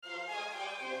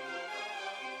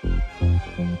The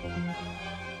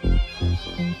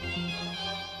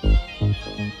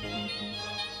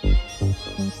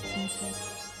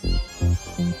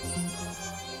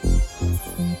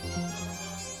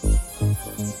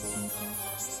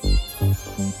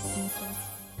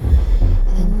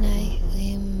night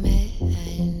we met,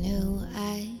 I knew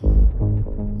I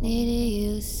needed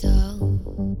you so.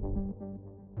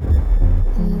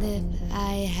 And if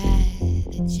I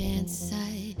had a chance,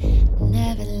 I'd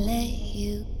never let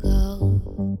you go.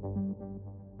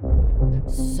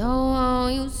 So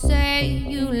won't you say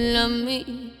you love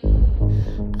me?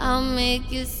 I'll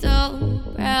make you so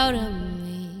proud of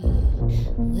me.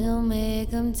 We'll make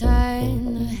them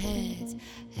turn their heads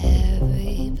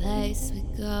every place we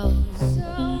go. So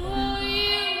won't you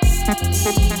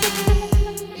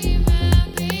be my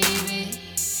baby,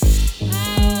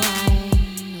 my one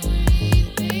and only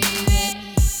baby?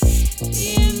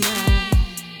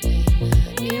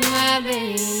 Be my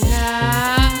baby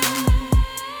now.